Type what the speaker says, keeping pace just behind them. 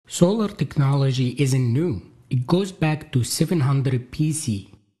Solar technology isn't new. It goes back to 700 BC.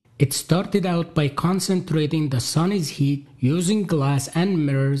 It started out by concentrating the sun's heat using glass and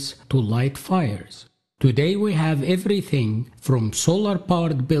mirrors to light fires. Today we have everything from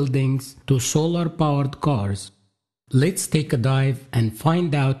solar-powered buildings to solar-powered cars. Let's take a dive and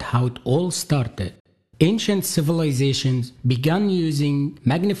find out how it all started. Ancient civilizations began using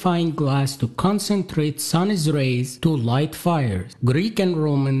magnifying glass to concentrate sun's rays to light fires. Greek and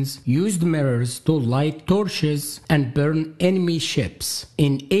Romans used mirrors to light torches and burn enemy ships.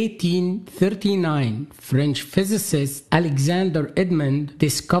 In 1839, French physicist Alexander Edmond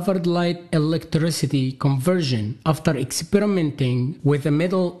discovered light electricity conversion after experimenting with a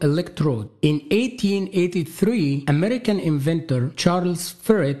metal electrode. In 1883, American inventor Charles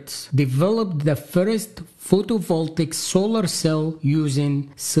Fritts developed the first photovoltaic solar cell using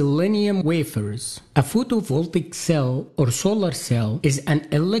selenium wafers. A photovoltaic cell or solar cell is an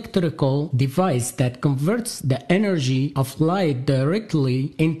electrical device that converts the energy of light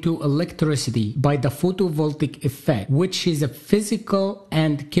directly into electricity by the photovoltaic effect, which is a physical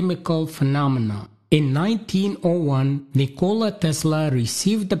and chemical phenomenon. In 1901, Nikola Tesla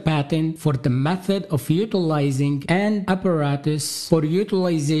received the patent for the method of utilizing an apparatus for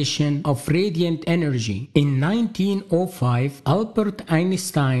utilization of radiant energy. In 1905, Albert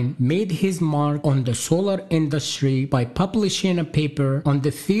Einstein made his mark on the solar industry by publishing a paper on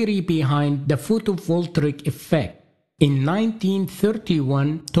the theory behind the photovoltaic effect. In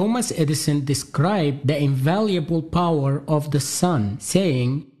 1931, Thomas Edison described the invaluable power of the sun,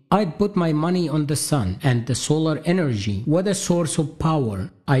 saying, "I'd put my money on the sun and the solar energy. What a source of power.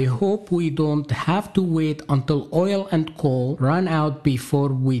 I hope we don't have to wait until oil and coal run out before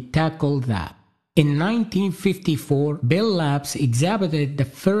we tackle that." In 1954, Bell Labs exhibited the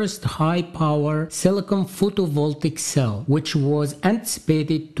first high-power silicon photovoltaic cell, which was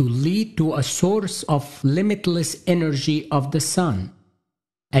anticipated to lead to a source of limitless energy of the sun.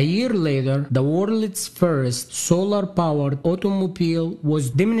 A year later, the world's first solar-powered automobile was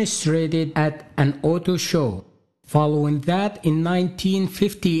demonstrated at an auto show. Following that, in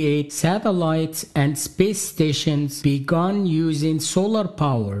 1958, satellites and space stations began using solar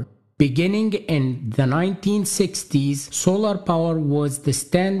power. Beginning in the 1960s, solar power was the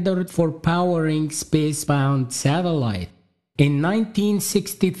standard for powering space-bound satellites. In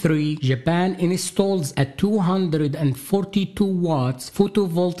 1963, Japan installs a 242 watts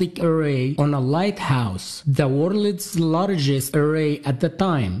photovoltaic array on a lighthouse, the world's largest array at the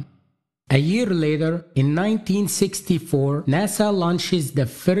time. A year later, in 1964, NASA launches the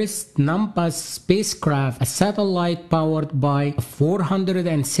first Numbus spacecraft, a satellite powered by a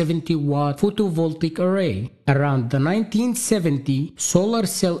 470 watt photovoltaic array. Around the 1970s, solar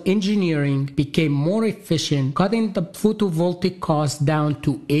cell engineering became more efficient, cutting the photovoltaic cost down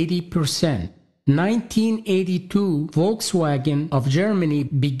to 80%. 1982, Volkswagen of Germany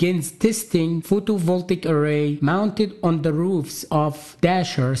begins testing photovoltaic array mounted on the roofs of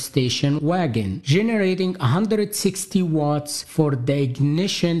Dacia station wagon, generating 160 watts for the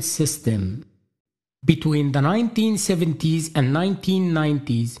ignition system. Between the 1970s and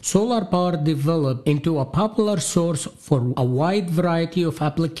 1990s, solar power developed into a popular source for a wide variety of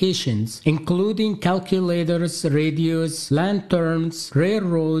applications, including calculators, radios, lanterns,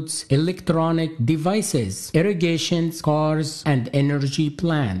 railroads, electronic devices, irrigation, cars, and energy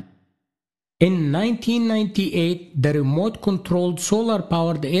plants. In 1998, the remote-controlled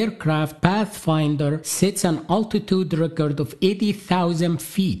solar-powered aircraft Pathfinder sets an altitude record of 80,000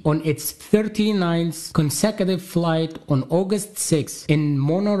 feet on its 39th consecutive flight on August 6 in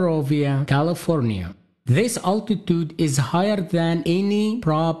Monrovia, California. This altitude is higher than any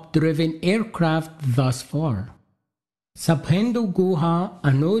prop-driven aircraft thus far. Subhendu Guha,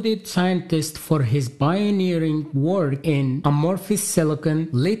 a noted scientist for his pioneering work in amorphous silicon,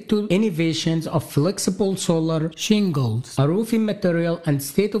 led to innovations of flexible solar shingles, a roofing material and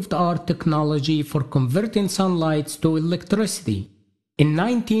state-of-the-art technology for converting sunlight to electricity. In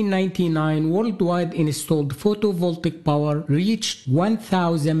 1999, worldwide installed photovoltaic power reached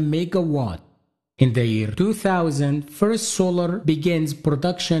 1,000 megawatts. In the year 2000, First Solar begins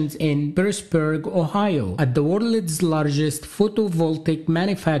productions in Pearisburg, Ohio, at the world's largest photovoltaic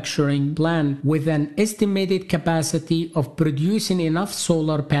manufacturing plant with an estimated capacity of producing enough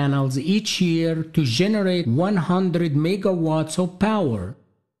solar panels each year to generate 100 megawatts of power.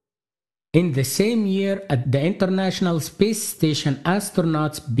 In the same year, at the International Space Station,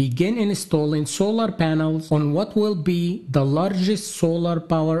 astronauts begin installing solar panels on what will be the largest solar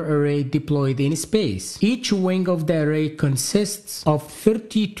power array deployed in space. Each wing of the array consists of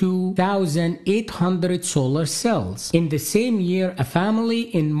 32,800 solar cells. In the same year, a family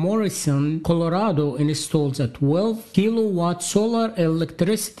in Morrison, Colorado installs a 12 kilowatt solar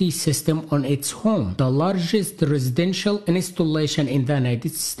electricity system on its home, the largest residential installation in the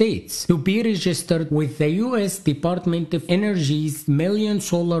United States, to be registered with the U.S. Department of Energy's Million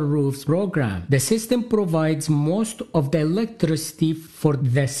Solar Roofs program. The system provides most of the electricity for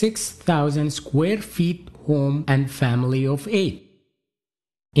the 6,000 square feet home and family of 8.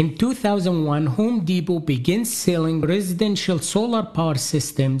 In 2001, Home Depot begins selling residential solar power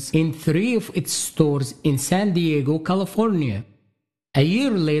systems in 3 of its stores in San Diego, California. A year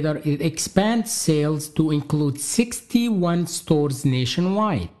later, it expands sales to include 61 stores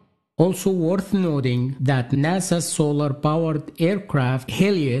nationwide. Also worth noting that NASA's solar-powered aircraft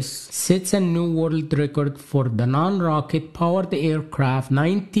Helios sets a new world record for the non-rocket powered aircraft,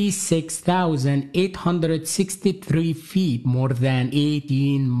 96,863 feet, more than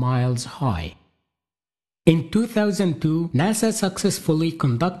 18 miles high. In 2002, NASA successfully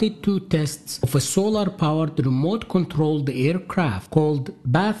conducted 2 tests of a solar-powered remote-controlled aircraft called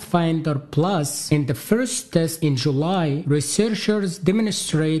Pathfinder Plus. In the first test in July, researchers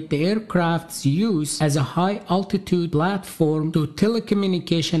demonstrate the aircraft's use as a high-altitude platform to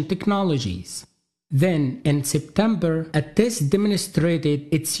telecommunication technologies. Then, in September, a test demonstrated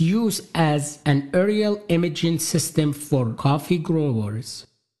its use as an aerial imaging system for coffee growers.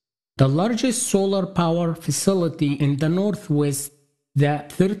 The largest solar power facility in the Northwest, the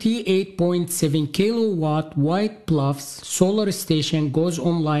 38.7 kilowatt White Bluffs solar station, goes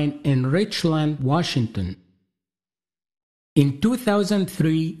online in Richland, Washington. In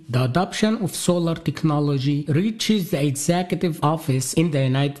 2003, the adoption of solar technology reaches the executive office in the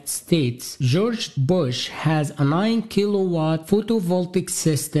United States. George Bush has a 9 kilowatt photovoltaic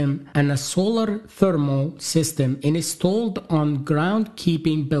system and a solar thermal system installed on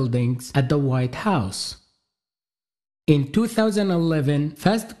ground-keeping buildings at the White House. In 2011,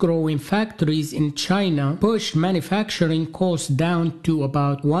 fast-growing factories in China pushed manufacturing costs down to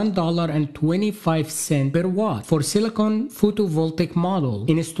about $1.25 per watt. For silicon photovoltaic model,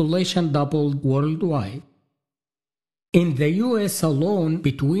 installation doubled worldwide. In the US alone,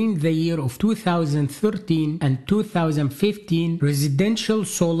 between the year of 2013 and 2015, residential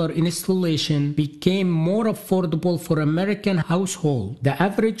solar installation became more affordable for American households. The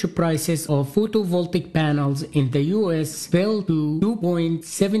average prices of photovoltaic panels in the US fell to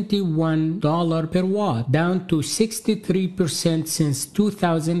 $2.71 per watt, down to 63% since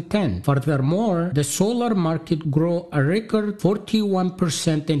 2010. Furthermore, the solar market grew a record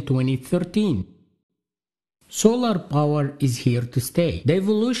 41% in 2013. Solar power is here to stay. The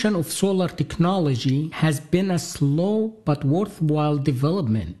evolution of solar technology has been a slow but worthwhile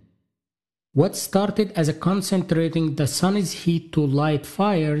development. What started as a concentrating the sun's heat to light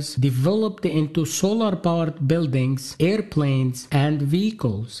fires developed into solar-powered buildings, airplanes, and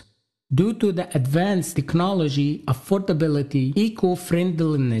vehicles. Due to the advanced technology, affordability,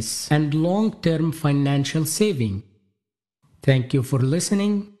 eco-friendliness, and long-term financial saving. Thank you for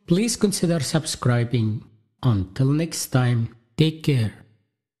listening. Please consider subscribing. Until next time, take care.